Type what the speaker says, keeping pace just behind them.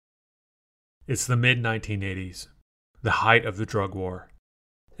It's the mid-1980s, the height of the drug war,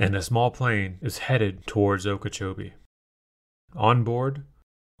 and a small plane is headed towards Okeechobee. On board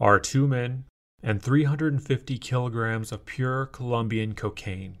are 2 men and 350 kilograms of pure Colombian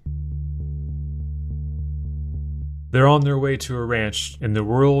cocaine. They're on their way to a ranch in the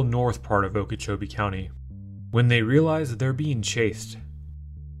rural north part of Okeechobee County when they realize they're being chased.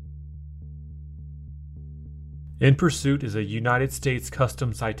 In pursuit is a United States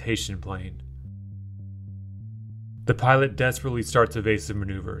Customs citation plane. The pilot desperately starts evasive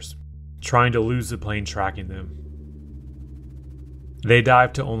maneuvers, trying to lose the plane tracking them. They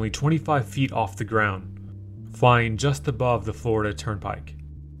dive to only 25 feet off the ground, flying just above the Florida Turnpike.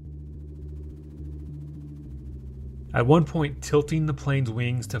 At one point, tilting the plane's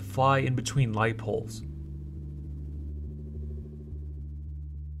wings to fly in between light poles.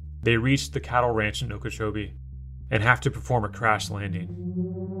 They reach the cattle ranch in Okeechobee and have to perform a crash landing.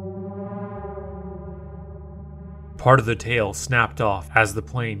 Part of the tail snapped off as the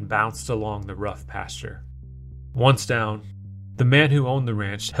plane bounced along the rough pasture. Once down, the man who owned the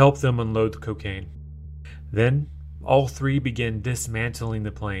ranch helped them unload the cocaine. Then, all 3 began dismantling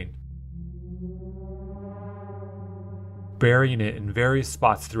the plane, burying it in various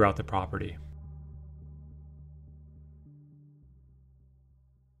spots throughout the property.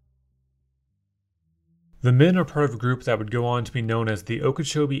 The men are part of a group that would go on to be known as the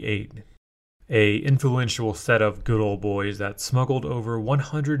Okeechobee Eight, a influential set of good old boys that smuggled over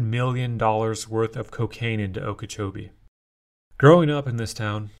 $100 million worth of cocaine into Okeechobee. Growing up in this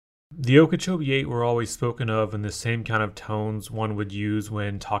town, the Okeechobee Eight were always spoken of in the same kind of tones one would use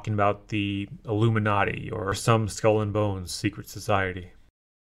when talking about the Illuminati or some skull and bones secret society.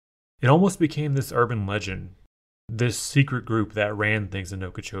 It almost became this urban legend, this secret group that ran things in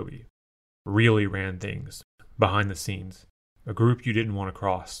Okeechobee. Really ran things, behind the scenes, a group you didn't want to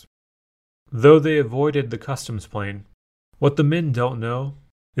cross. Though they avoided the customs plane, what the men don't know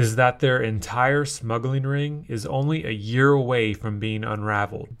is that their entire smuggling ring is only a year away from being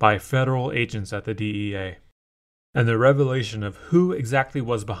unraveled by federal agents at the DEA. And the revelation of who exactly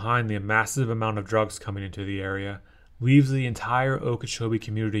was behind the massive amount of drugs coming into the area leaves the entire Okeechobee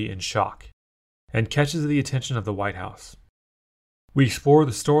community in shock and catches the attention of the White House. We explore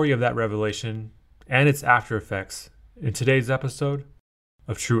the story of that revelation and its after effects in today's episode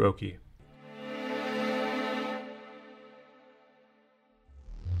of True Okie.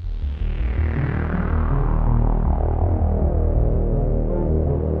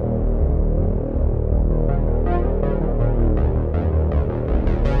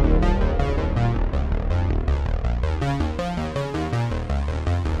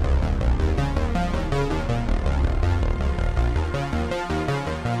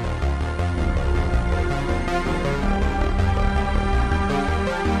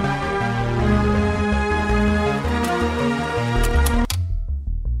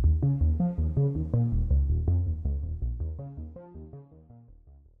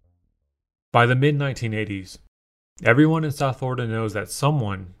 By the mid-1980s, everyone in South Florida knows that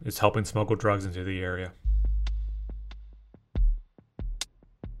someone is helping smuggle drugs into the area.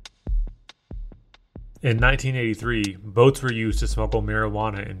 In 1983, boats were used to smuggle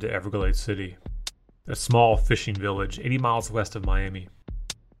marijuana into Everglades City, a small fishing village 80 miles west of Miami.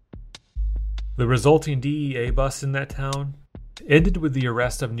 The resulting DEA bust in that town ended with the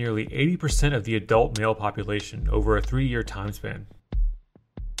arrest of nearly 80% of the adult male population over a 3-year time span.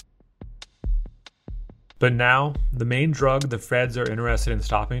 But now, the main drug the feds are interested in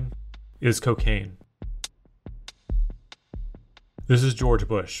stopping is cocaine. This is George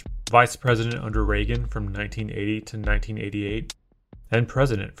Bush, vice president under Reagan from 1980 to 1988, and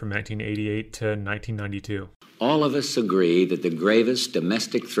president from 1988 to 1992. All of us agree that the gravest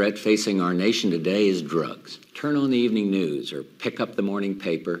domestic threat facing our nation today is drugs. Turn on the evening news or pick up the morning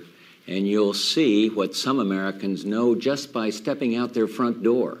paper, and you'll see what some Americans know just by stepping out their front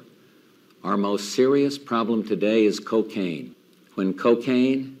door. Our most serious problem today is cocaine. When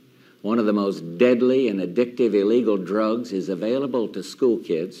cocaine, one of the most deadly and addictive illegal drugs, is available to school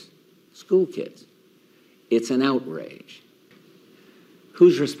kids, it's an outrage.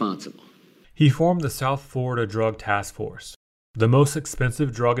 Who's responsible? He formed the South Florida Drug Task Force, the most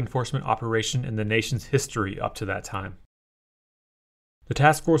expensive drug enforcement operation in the nation's history up to that time. The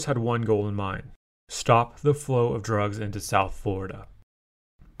task force had one goal in mind: stop the flow of drugs into South Florida.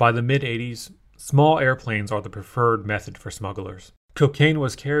 By the mid-80s, small airplanes are the preferred method for smugglers. Cocaine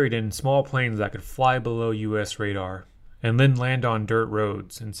was carried in small planes that could fly below U.S. radar and then land on dirt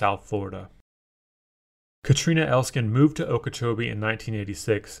roads in South Florida. Katrina Elskin moved to Okeechobee in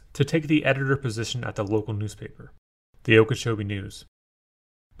 1986 to take the editor position at the local newspaper, the Okeechobee News.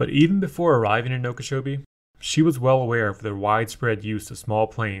 But even before arriving in Okeechobee, she was well aware of the widespread use of small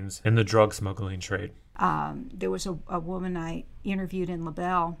planes in the drug smuggling trade. There was a woman I interviewed in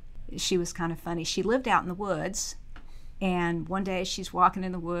LaBelle. She was kind of funny. She lived out in the woods, and one day she's walking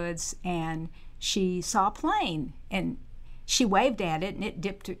in the woods and she saw a plane, and she waved at it, and it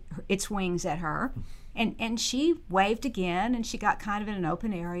dipped its wings at her. And she waved again, and she got kind of in an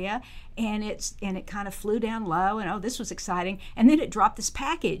open area, and it kind of flew down low, and oh, this was exciting. And then it dropped this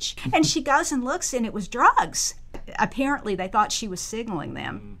package, and she goes and looks, and it was drugs. Apparently, they thought she was signaling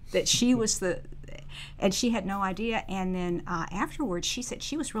them that she was and she had no idea. And then afterwards, she said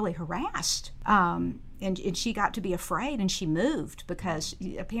she was really harassed. And she got to be afraid, and she moved because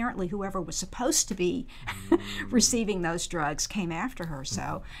apparently whoever was supposed to be receiving those drugs came after her.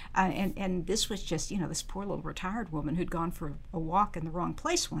 So, and this was just, this poor little retired woman who'd gone for a walk in the wrong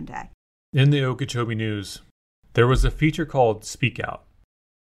place one day. In the Okeechobee News, there was a feature called Speak Out.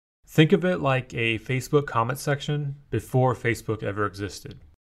 Think of it like a Facebook comment section before Facebook ever existed.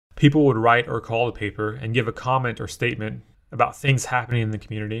 People would write or call the paper and give a comment or statement about things happening in the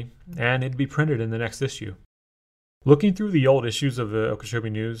community, and it'd be printed in the next issue. Looking through the old issues of the Okeechobee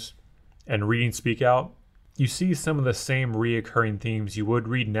News and reading Speak Out, you see some of the same reoccurring themes you would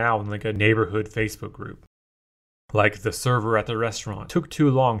read now in like a neighborhood Facebook group. Like, the server at the restaurant took too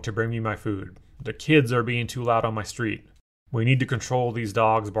long to bring me my food. The kids are being too loud on my street. We need to control these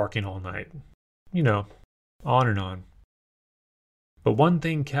dogs barking all night. On and on. But one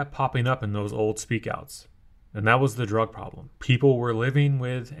thing kept popping up in those old Speak Outs, and that was the drug problem. People were living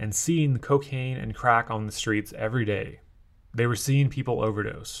with and seeing cocaine and crack on the streets every day. They were seeing people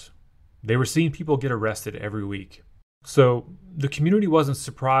overdose. They were seeing people get arrested every week. So the community wasn't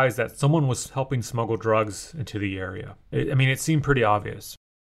surprised that someone was helping smuggle drugs into the area. It seemed pretty obvious.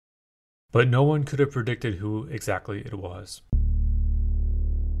 But no one could have predicted who exactly it was.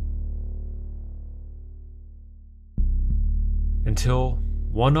 Until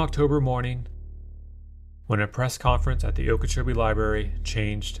one October morning, when a press conference at the Okeechobee Library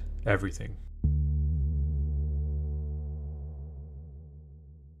changed everything.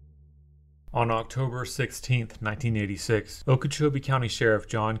 On October 16, 1986, Okeechobee County Sheriff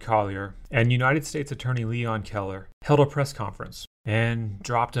John Collier and United States Attorney Leon Keller held a press conference and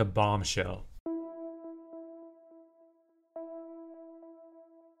dropped a bombshell.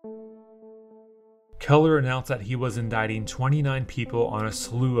 Keller announced that he was indicting 29 people on a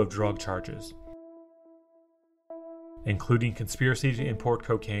slew of drug charges, including conspiracy to import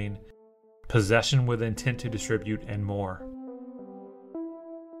cocaine, possession with intent to distribute, and more.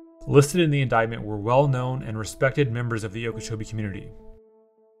 Listed in the indictment were well-known and respected members of the Okeechobee community,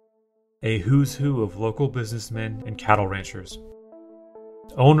 a who's who of local businessmen and cattle ranchers.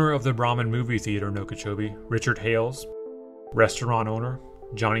 Owner of the Brahmin Movie Theater in Okeechobee, Richard Hales, restaurant owner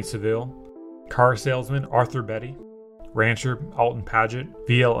Johnny Seville, car salesman Arthur Betty, rancher Alton Paget,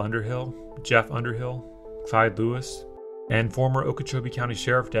 V.L. Underhill, Jeff Underhill, Clyde Lewis, and former Okeechobee County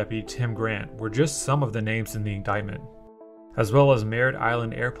Sheriff Deputy Tim Grant were just some of the names in the indictment, as well as Merritt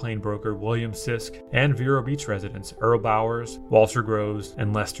Island airplane broker William Sisk and Vero Beach residents Earl Bowers, Walter Groves,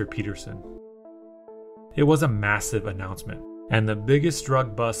 and Lester Peterson. It was a massive announcement, and the biggest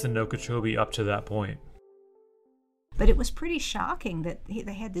drug bust in Okeechobee up to that point. But it was pretty shocking that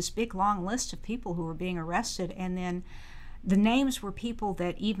they had this big long list of people who were being arrested, and then the names were people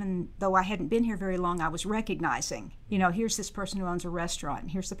that, even though I hadn't been here very long, I was recognizing. Here's this person who owns a restaurant,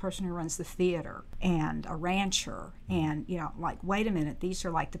 and here's the person who runs the theater, and a rancher, and, wait a minute, these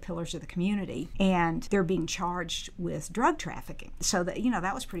are like the pillars of the community, and they're being charged with drug trafficking. So that,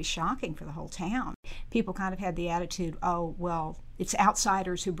 that was pretty shocking for the whole town. People kind of had the attitude, oh, well, it's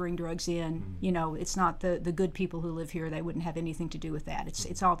outsiders who bring drugs in. It's not the good people who live here. They wouldn't have anything to do with that.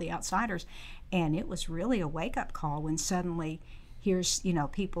 It's all the outsiders. And it was really a wake-up call when suddenly here's,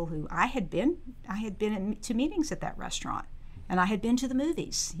 people who I had been to meetings at that restaurant, and I had been to the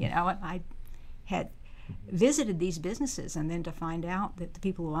movies, and I had visited these businesses, and then to find out that the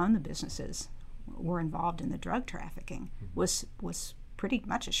people who own the businesses were involved in the drug trafficking was pretty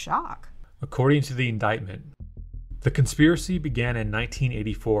much a shock. According to the indictment, the conspiracy began in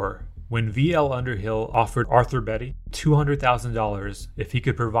 1984 when V.L. Underhill offered Arthur Betty $200,000 if he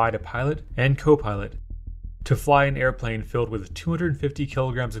could provide a pilot and co-pilot to fly an airplane filled with 250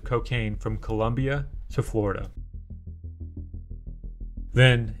 kilograms of cocaine from Colombia to Florida.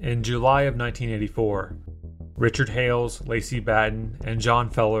 Then, in July of 1984, Richard Hales, Lacey Batten, and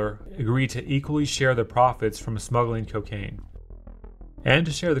John Feller agreed to equally share the profits from smuggling cocaine, and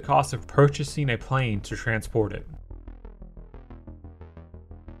to share the cost of purchasing a plane to transport it.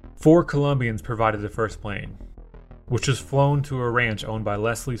 4 Colombians provided the first plane. which was flown to a ranch owned by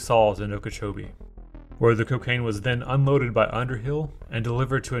Leslie Sauls in Okeechobee, where the cocaine was then unloaded by Underhill and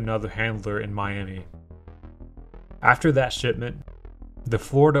delivered to another handler in Miami. After that shipment, the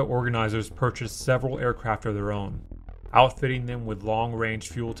Florida organizers purchased several aircraft of their own, outfitting them with long-range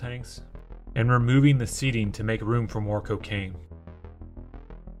fuel tanks and removing the seating to make room for more cocaine.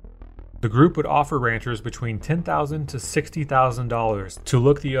 The group would offer ranchers between $10,000 to $60,000 to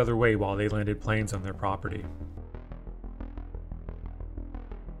look the other way while they landed planes on their property.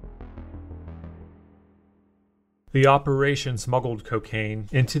 The operation smuggled cocaine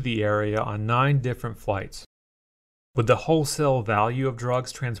into the area on 9 different flights, with the wholesale value of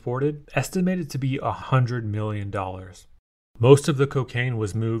drugs transported estimated to be $100 million. Most of the cocaine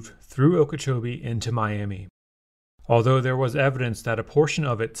was moved through Okeechobee into Miami, although there was evidence that a portion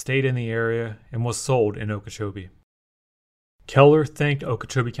of it stayed in the area and was sold in Okeechobee. Keller thanked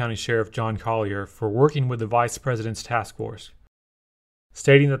Okeechobee County Sheriff John Collier for working with the Vice President's task force,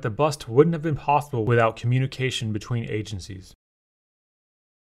 stating that the bust wouldn't have been possible without communication between agencies.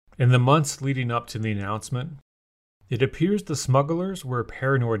 In the months leading up to the announcement, it appears the smugglers were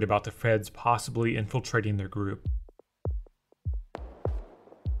paranoid about the feds possibly infiltrating their group.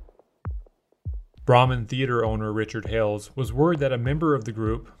 Brahmin theater owner Richard Hales was worried that a member of the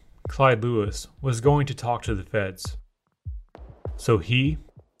group, Clyde Lewis, was going to talk to the feds. So he,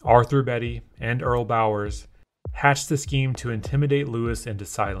 Arthur Betty, and Earl Bowers hatched the scheme to intimidate Lewis into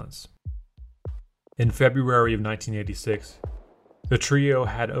silence. In February of 1986, the trio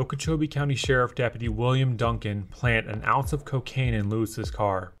had Okeechobee County Sheriff Deputy William Duncan plant an ounce of cocaine in Lewis's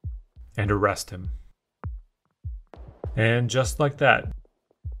car and arrest him. And just like that,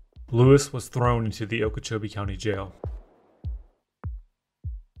 Lewis was thrown into the Okeechobee County Jail.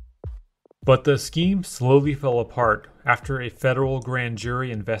 But the scheme slowly fell apart after a federal grand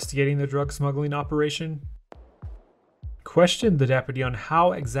jury investigating the drug smuggling operation questioned the deputy on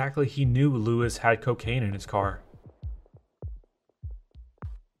how exactly he knew Lewis had cocaine in his car.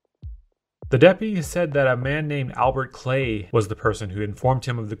 The deputy said that a man named Albert Clay was the person who informed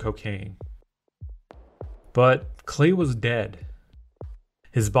him of the cocaine. But Clay was dead.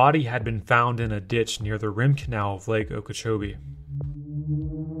 His body had been found in a ditch near the rim canal of Lake Okeechobee.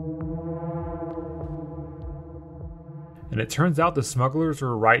 And it turns out the smugglers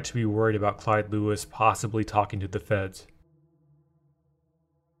were right to be worried about Clyde Lewis possibly talking to the feds.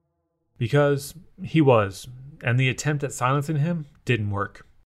 Because he was, and the attempt at silencing him didn't work.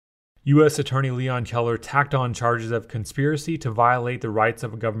 U.S. Attorney Leon Keller tacked on charges of conspiracy to violate the rights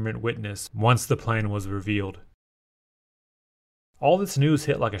of a government witness once the plan was revealed. All this news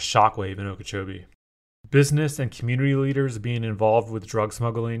hit like a shockwave in Okeechobee. Business and community leaders being involved with drug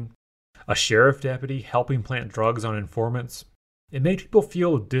smuggling, a sheriff deputy helping plant drugs on informants. It made people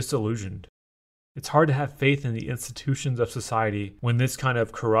feel disillusioned. It's hard to have faith in the institutions of society when this kind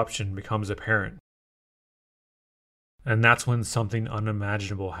of corruption becomes apparent. And that's when something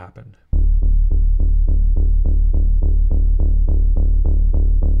unimaginable happened.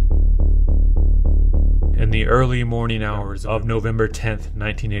 In the early morning hours of November 10th,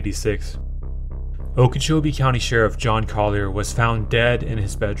 1986, Okeechobee County Sheriff John Collier was found dead in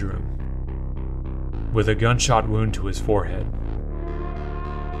his bedroom, with a gunshot wound to his forehead.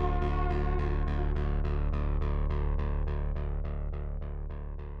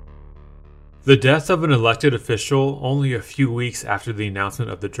 The death of an elected official only a few weeks after the announcement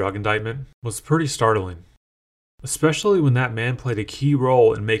of the drug indictment was pretty startling, especially when that man played a key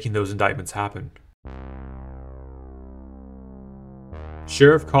role in making those indictments happen.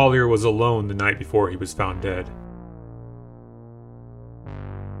 Sheriff Collier was alone the night before he was found dead.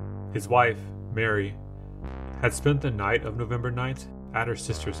 His wife, Mary, had spent the night of November 9th at her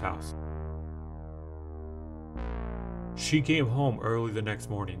sister's house. She came home early the next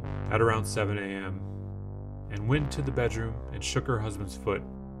morning at around 7 a.m. and went to the bedroom and shook her husband's foot,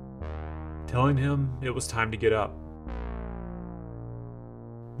 telling him it was time to get up.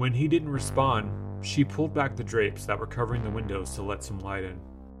 When he didn't respond, she pulled back the drapes that were covering the windows to let some light in.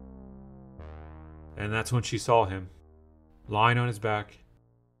 And that's when she saw him, lying on his back,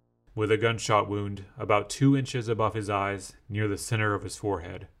 with a gunshot wound about 2 inches above his eyes near the center of his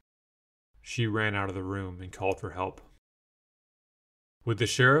forehead. She ran out of the room and called for help. With the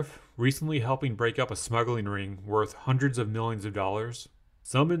sheriff recently helping break up a smuggling ring worth hundreds of millions of dollars,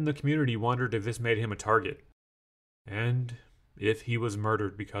 some in the community wondered if this made him a target, and if he was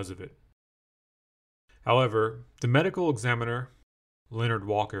murdered because of it. However, the medical examiner, Leonard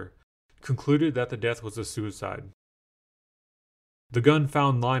Walker, concluded that the death was a suicide. The gun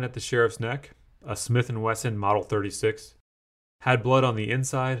found lying at the sheriff's neck, a Smith & Wesson Model 36, had blood on the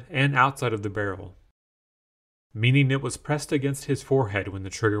inside and outside of the barrel. meaning it was pressed against his forehead when the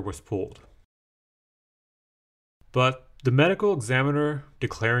trigger was pulled. But the medical examiner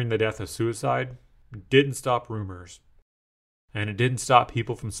declaring the death a suicide didn't stop rumors, and it didn't stop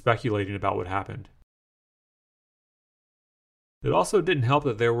people from speculating about what happened. It also didn't help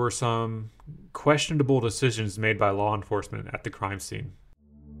that there were some questionable decisions made by law enforcement at the crime scene.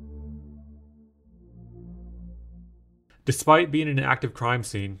 Despite being an active crime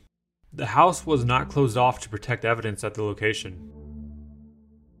scene, the house was not closed off to protect evidence at the location.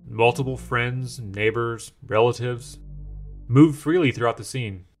 Multiple friends, neighbors, relatives moved freely throughout the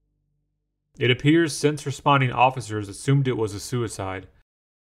scene. It appears since responding officers assumed it was a suicide.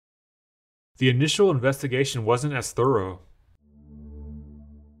 The initial investigation wasn't as thorough.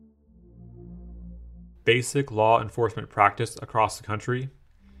 Basic law enforcement practice across the country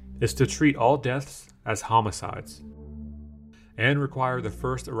is to treat all deaths as homicides and require the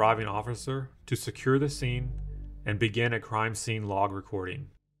first arriving officer to secure the scene and begin a crime scene log recording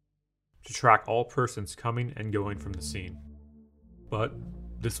to track all persons coming and going from the scene. But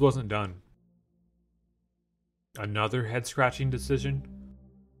this wasn't done. Another head-scratching decision?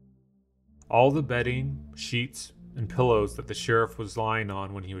 All the bedding, sheets, and pillows that the sheriff was lying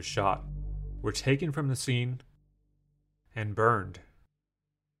on when he was shot were taken from the scene and burned,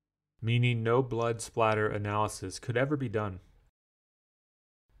 meaning no blood splatter analysis could ever be done.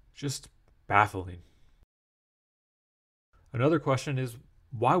 Just baffling. Another question is,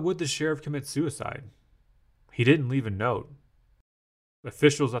 why would the sheriff commit suicide? He didn't leave a note.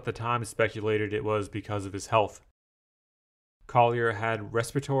 Officials at the time speculated it was because of his health. Collier had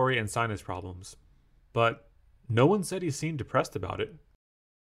respiratory and sinus problems, but no one said he seemed depressed about it,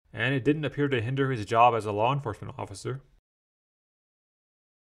 and it didn't appear to hinder his job as a law enforcement officer.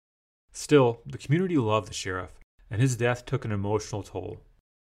 Still, the community loved the sheriff, and his death took an emotional toll.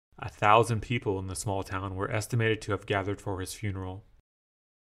 1,000 people in the small town were estimated to have gathered for his funeral.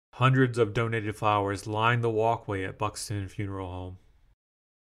 Hundreds of donated flowers lined the walkway at Buxton Funeral Home.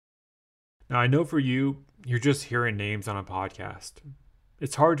 Now, I know for you, you're just hearing names on a podcast.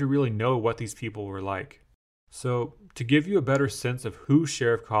 It's hard to really know what these people were like. So, to give you a better sense of who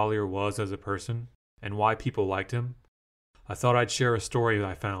Sheriff Collier was as a person and why people liked him, I thought I'd share a story that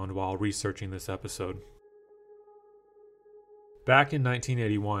I found while researching this episode. Back in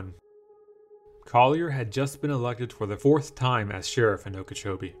 1981, Collier had just been elected for the 4th time as sheriff in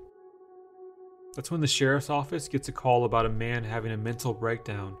Okeechobee. That's when the sheriff's office gets a call about a man having a mental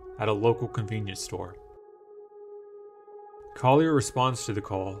breakdown at a local convenience store. Collier responds to the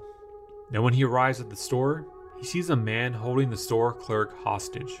call, and when he arrives at the store, he sees a man holding the store clerk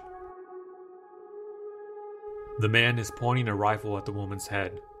hostage. The man is pointing a rifle at the woman's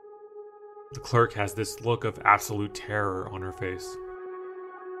head. The clerk has this look of absolute terror on her face.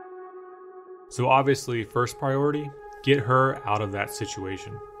 So obviously, first priority, get her out of that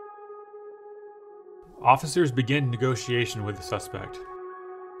situation. Officers begin negotiation with the suspect,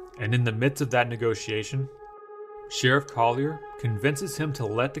 and in the midst of that negotiation, Sheriff Collier convinces him to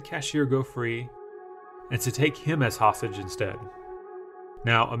let the cashier go free and to take him as hostage instead.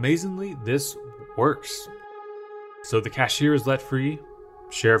 Now, amazingly, this works. So the cashier is let free,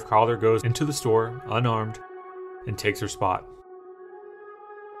 Sheriff Collier goes into the store, unarmed, and takes her spot.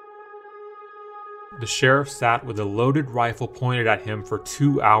 The sheriff sat with a loaded rifle pointed at him for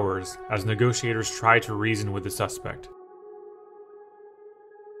 2 hours as negotiators tried to reason with the suspect.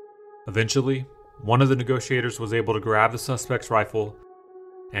 Eventually, one of the negotiators was able to grab the suspect's rifle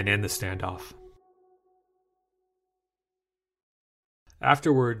and end the standoff.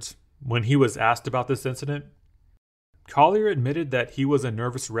 Afterwards, when he was asked about this incident, Collier admitted that he was a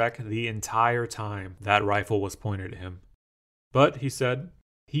nervous wreck the entire time that rifle was pointed at him. But, he said,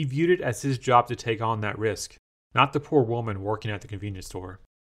 he viewed it as his job to take on that risk, not the poor woman working at the convenience store.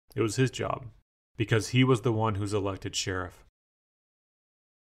 It was his job, because he was the one who's elected sheriff.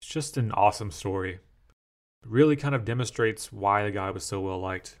 It's just an awesome story. It really kind of demonstrates why the guy was so well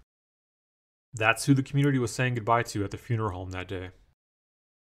liked. That's who the community was saying goodbye to at the funeral home that day.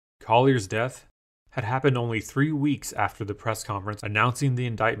 Collier's death had happened only 3 weeks after the press conference announcing the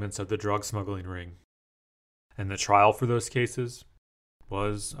indictments of the drug smuggling ring, and the trial for those cases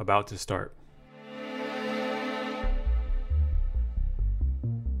was about to start.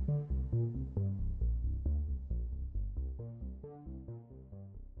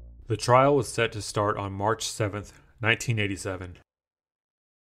 The trial was set to start on March 7th, 1987,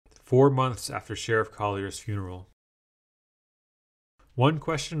 4 months after Sheriff Collier's funeral. One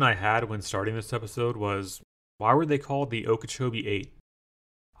question I had when starting this episode was, why were they called the Okeechobee Eight?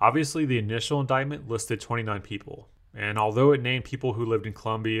 Obviously, the initial indictment listed 29 people, and although it named people who lived in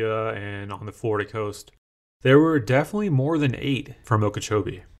Columbia and on the Florida coast, There were definitely more than 8 from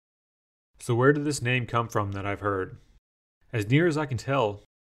Okeechobee. So where did this name come from that I've heard? As near as I can tell,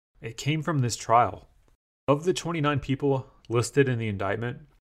 it came from this trial. Of the 29 people listed in the indictment,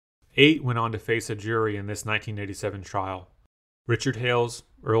 8 went on to face a jury in this 1987 trial. Richard Hales,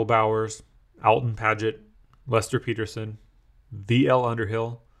 Earl Bowers, Alton Paget, Lester Peterson, V.L.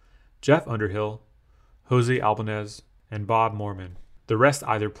 Underhill, Jeff Underhill, Jose Albanez, and Bob Mormon. The rest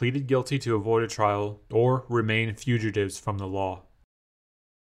either pleaded guilty to avoid a trial or remain fugitives from the law.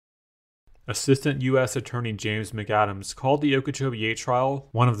 Assistant U.S. Attorney James McAdams called the Okeechobee Eight trial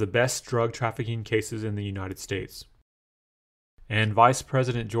one of the best drug trafficking cases in the United States. And Vice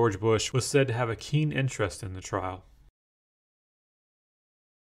President George Bush was said to have a keen interest in the trial.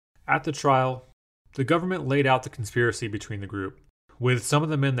 At the trial, the government laid out the conspiracy between the group, with some of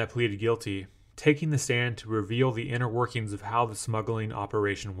the men that pleaded guilty taking the stand to reveal the inner workings of how the smuggling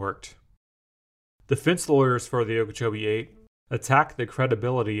operation worked. Defense lawyers for the Okeechobee Eight attacked the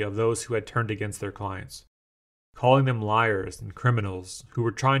credibility of those who had turned against their clients, calling them liars and criminals who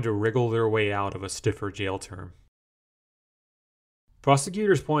were trying to wriggle their way out of a stiffer jail term.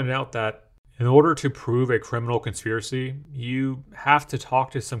 Prosecutors pointed out that in order to prove a criminal conspiracy, you have to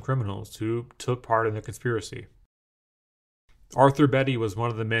talk to some criminals who took part in the conspiracy. Arthur Betty was one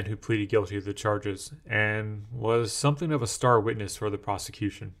of the men who pleaded guilty to the charges and was something of a star witness for the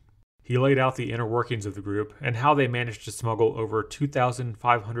prosecution. He laid out the inner workings of the group and how they managed to smuggle over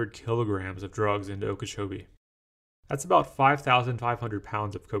 2,500 kilograms of drugs into Okeechobee. That's about 5,500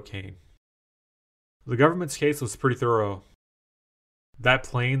 pounds of cocaine. The government's case was pretty thorough. That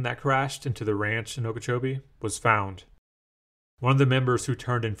plane that crashed into the ranch in Okeechobee was found. One of the members who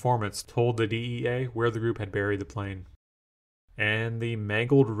turned informants told the DEA where the group had buried the plane. And the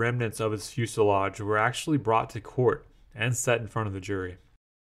mangled remnants of its fuselage were actually brought to court and set in front of the jury.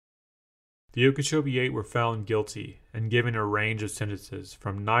 The Okeechobee Eight were found guilty and given a range of sentences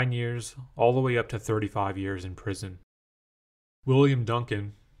from 9 years all the way up to 35 years in prison. William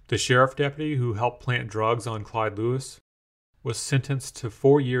Duncan, the sheriff deputy who helped plant drugs on Clyde Lewis, was sentenced to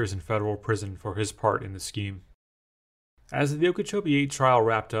 4 years in federal prison for his part in the scheme. As the Okeechobee Eight trial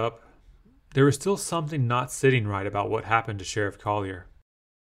wrapped up, there was still something not sitting right about what happened to Sheriff Collier.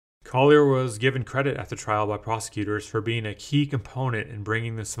 Collier was given credit at the trial by prosecutors for being a key component in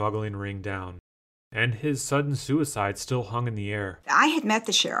bringing the smuggling ring down, and his sudden suicide still hung in the air. I had met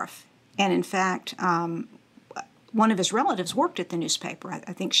the sheriff, and in fact, one of his relatives worked at the newspaper.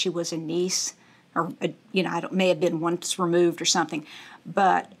 I think she was a niece, or may have been once removed or something.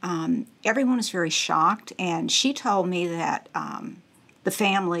 But everyone was very shocked, and she told me that the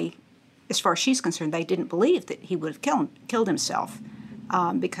family, as far as she's concerned, they didn't believe that he would have killed himself.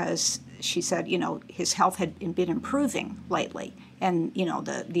 Because she said, his health had been improving lately, and,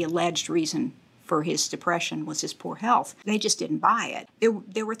 the alleged reason for his depression was his poor health. They just didn't buy it.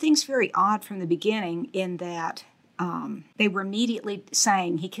 There were things very odd from the beginning in that they were immediately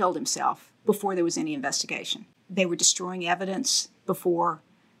saying he killed himself before there was any investigation. They were destroying evidence before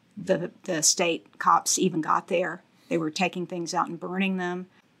the state cops even got there. They were taking things out and burning them.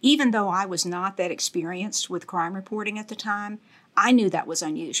 Even though I was not that experienced with crime reporting at the time, I knew that was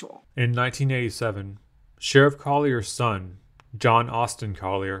unusual. In 1987, Sheriff Collier's son, John Austin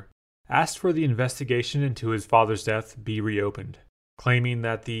Collier, asked for the investigation into his father's death be reopened, claiming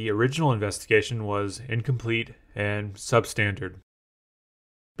that the original investigation was incomplete and substandard.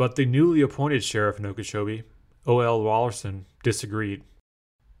 But the newly appointed sheriff in Okeechobee, O.L. Wallerson, disagreed,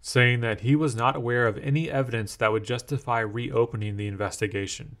 saying that he was not aware of any evidence that would justify reopening the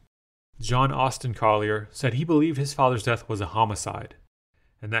investigation. John Austin Collier said he believed his father's death was a homicide,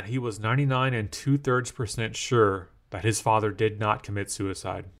 and that he was 99 2/3% sure that his father did not commit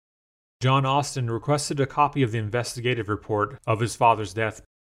suicide. John Austin requested a copy of the investigative report of his father's death.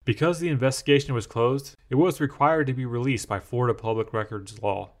 Because the investigation was closed, it was required to be released by Florida Public Records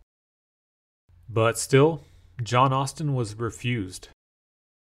law. But still, John Austin was refused.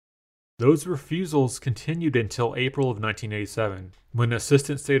 Those refusals continued until April of 1987, when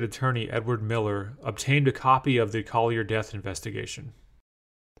Assistant State Attorney Edward Miller obtained a copy of the Collier death investigation.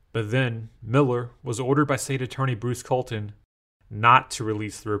 But then, Miller was ordered by State Attorney Bruce Colton not to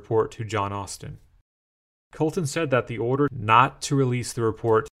release the report to John Austin. Colton said that the order not to release the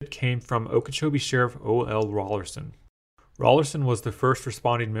report came from Okeechobee Sheriff O.L. Wallerson. Wallerson was the first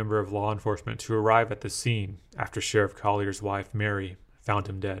responding member of law enforcement to arrive at the scene after Sheriff Collier's wife, Mary, found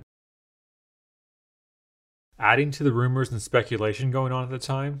him dead. Adding to the rumors and speculation going on at the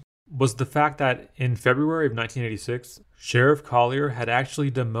time was the fact that in February of 1986, Sheriff Collier had actually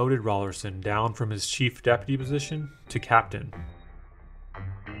demoted Wallerson down from his chief deputy position to captain.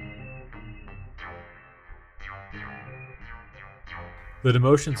 The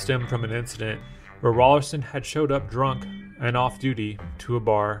demotion stemmed from an incident where Rollerson had showed up drunk and off duty to a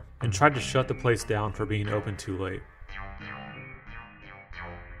bar and tried to shut the place down for being open too late.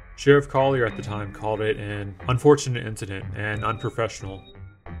 Sheriff Collier at the time called it an unfortunate incident and unprofessional,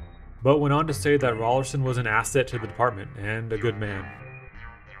 but went on to say that Rollerson was an asset to the department and a good man.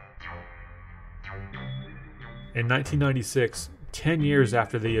 In 1996, 10 years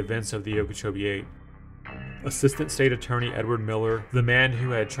after the events of the Okeechobee Eight, Assistant State Attorney Edward Miller, the man who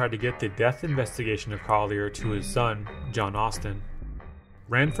had tried to get the death investigation of Collier to his son, John Austin,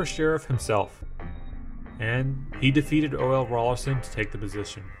 ran for sheriff himself, and he defeated O.L. Rollerson to take the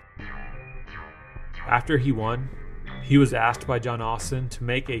position. After he won, he was asked by John Austin to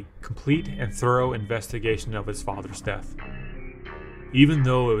make a complete and thorough investigation of his father's death. Even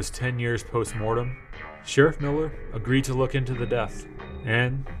though it was 10 years post-mortem, Sheriff Miller agreed to look into the death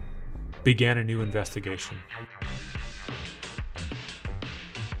and began a new investigation.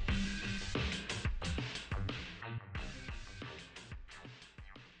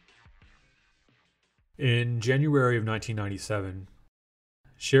 In January of 1997,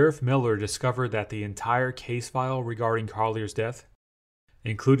 Sheriff Miller discovered that the entire case file regarding Collier's death,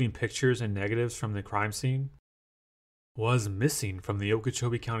 including pictures and negatives from the crime scene, was missing from the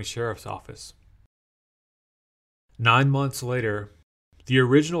Okeechobee County Sheriff's Office. 9 months later, the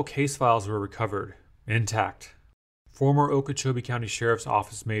original case files were recovered, intact. Former Okeechobee County Sheriff's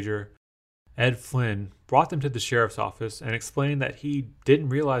Office Major Ed Flynn brought them to the sheriff's office and explained that he didn't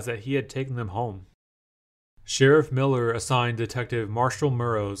realize that he had taken them home. Sheriff Miller assigned Detective Marshall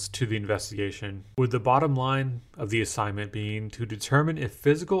Murrows to the investigation, with the bottom line of the assignment being to determine if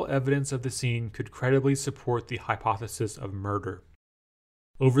physical evidence of the scene could credibly support the hypothesis of murder.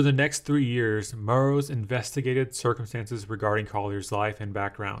 Over the next 3 years, Murrows investigated circumstances regarding Collier's life and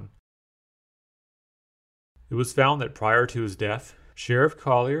background. It was found that prior to his death, Sheriff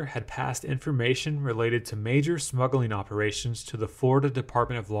Collier had passed information related to major smuggling operations to the Florida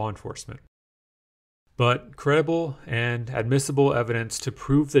Department of Law Enforcement. But credible and admissible evidence to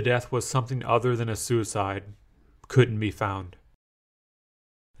prove the death was something other than a suicide couldn't be found.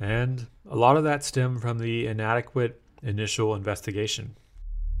 And a lot of that stemmed from the inadequate initial investigation.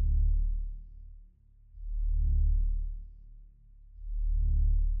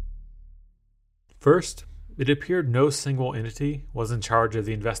 First, it appeared no single entity was in charge of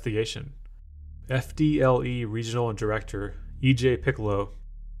the investigation. FDLE Regional Director E.J. Piccolo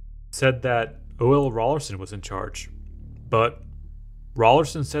said that O.L. Rollerson was in charge, but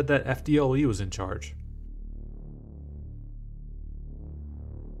Rollerson said that FDLE was in charge.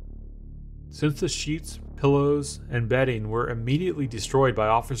 Since the sheets, pillows, and bedding were immediately destroyed by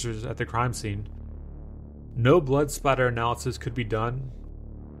officers at the crime scene, no blood splatter analysis could be done,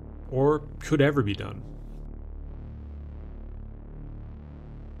 or could ever be done.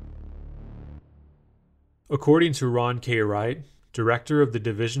 According to Ron K. Wright, director of the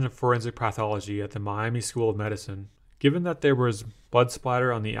Division of Forensic Pathology at the Miami School of Medicine, given that there was blood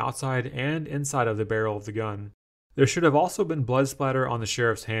splatter on the outside and inside of the barrel of the gun, there should have also been blood splatter on the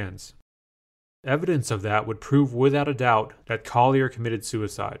sheriff's hands. Evidence of that would prove without a doubt that Collier committed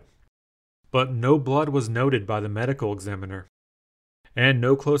suicide. But no blood was noted by the medical examiner, and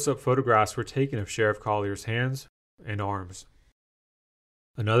no close-up photographs were taken of Sheriff Collier's hands and arms.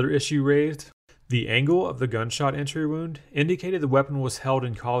 Another issue raised: the angle of the gunshot entry wound indicated the weapon was held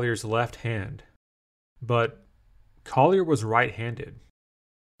in Collier's left hand, but Collier was right-handed.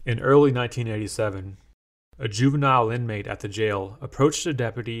 In early 1987, a juvenile inmate at the jail approached a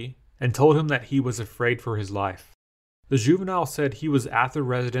deputy and told him that he was afraid for his life. The juvenile said he was at the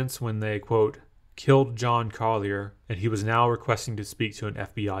residence when they, quote, killed John Collier, and he was now requesting to speak to an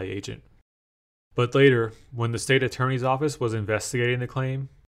FBI agent. But later, when the state attorney's office was investigating the claim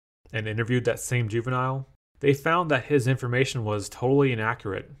and interviewed that same juvenile, they found that his information was totally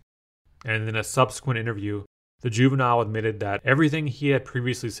inaccurate. And in a subsequent interview, the juvenile admitted that everything he had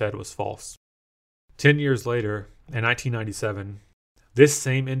previously said was false. 10 years later, in 1997, this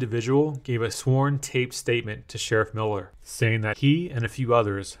same individual gave a sworn taped statement to Sheriff Miller, saying that he and a few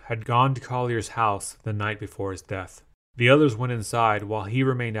others had gone to Collier's house the night before his death. The others went inside while he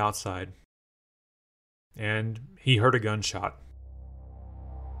remained outside, and he heard a gunshot.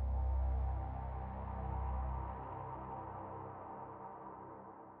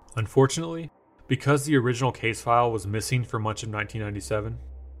 Unfortunately, because the original case file was missing for much of 1997,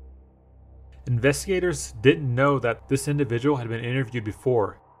 investigators didn't know that this individual had been interviewed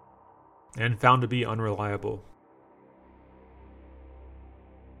before and found to be unreliable.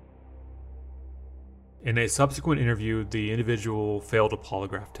 In a subsequent interview, the individual failed a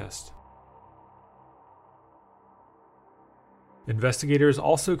polygraph test. Investigators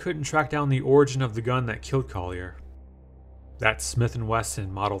also couldn't track down the origin of the gun that killed Collier. That's Smith &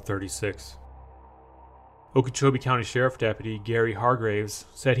 Wesson Model 36. Okeechobee County Sheriff Deputy Gary Hargraves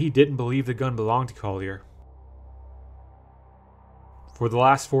said he didn't believe the gun belonged to Collier. For the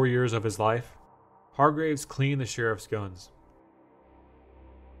last 4 years of his life, Hargraves cleaned the sheriff's guns.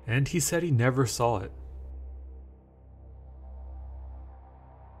 And he said he never saw it.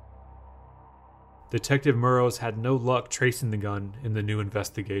 Detective Murrows had no luck tracing the gun in the new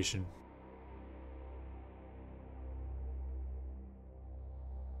investigation.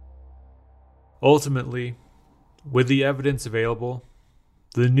 Ultimately, with the evidence available,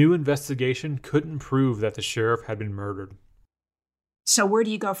 the new investigation couldn't prove that the sheriff had been murdered. So where do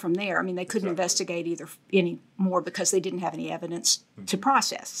you go from there? I mean, they couldn't investigate either anymore because they didn't have any evidence to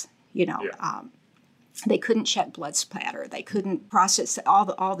process. They couldn't check blood splatter. They couldn't process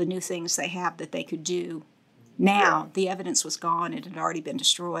all the new things they have that they could do. Now, the evidence was gone. It had already been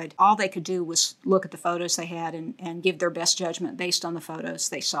destroyed. All they could do was look at the photos they had and give their best judgment based on the photos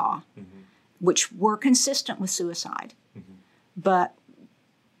they saw, which were consistent with suicide. But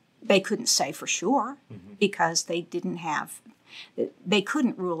they couldn't say for sure because they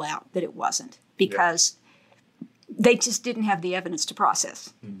couldn't rule out that it wasn't because they just didn't have the evidence to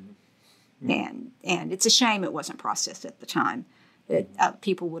process. And it's a shame it wasn't processed at the time. That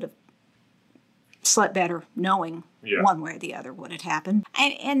people would have slept better knowing one way or the other what had happened.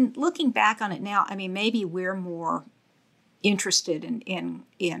 And looking back on it now, I mean, maybe we're more interested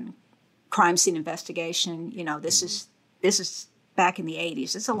in crime scene investigation. This is back in the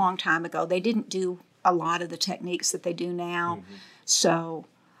 80s. It's a long time ago. They didn't do a lot of the techniques that they do now. So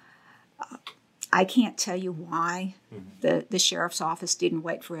I can't tell you why the sheriff's office didn't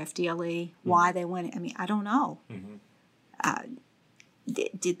wait for FDLE, why they went. I mean, I don't know.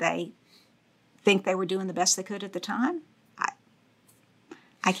 Did they think they were doing the best they could at the time?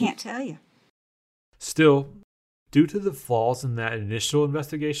 I can't tell you. Still, due to the flaws in that initial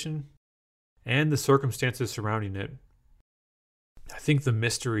investigation and the circumstances surrounding it, I think the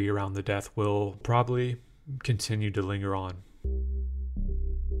mystery around the death will probably continue to linger on.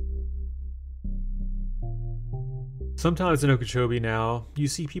 Sometimes in Okeechobee now, you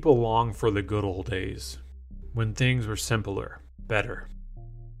see people long for the good old days, when things were simpler, better.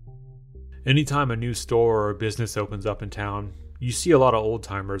 Anytime a new store or business opens up in town, you see a lot of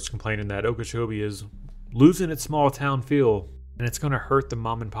old-timers complaining that Okeechobee is losing its small town feel, and it's going to hurt the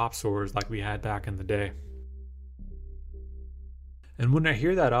mom and pop stores like we had back in the day. And when I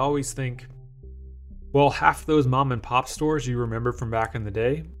hear that, I always think, well, half those mom and pop stores you remember from back in the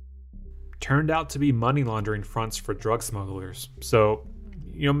day turned out to be money laundering fronts for drug smugglers. So,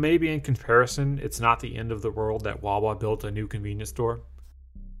 maybe in comparison, it's not the end of the world that Wawa built a new convenience store.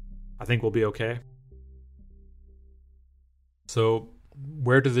 I think we'll be okay. So,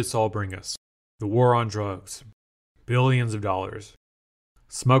 where did this all bring us? The war on drugs, billions of dollars,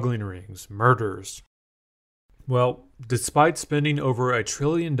 smuggling rings, murders. Well, despite spending over $1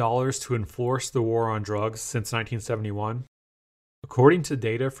 trillion to enforce the war on drugs since 1971, according to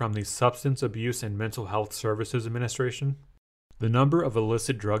data from the Substance Abuse and Mental Health Services Administration, the number of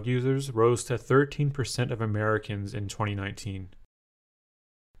illicit drug users rose to 13% of Americans in 2019,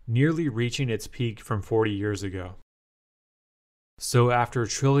 nearly reaching its peak from 40 years ago. So after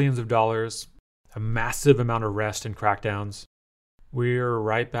trillions of dollars, a massive amount of arrests and crackdowns, we're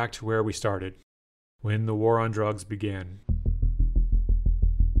right back to where we started, when the war on drugs began.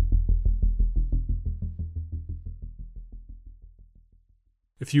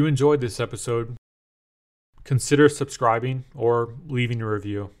 If you enjoyed this episode, consider subscribing or leaving a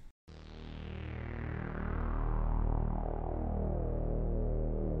review.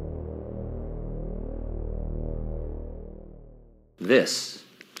 This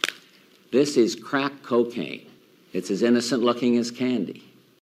is crack cocaine. It's as innocent looking as candy.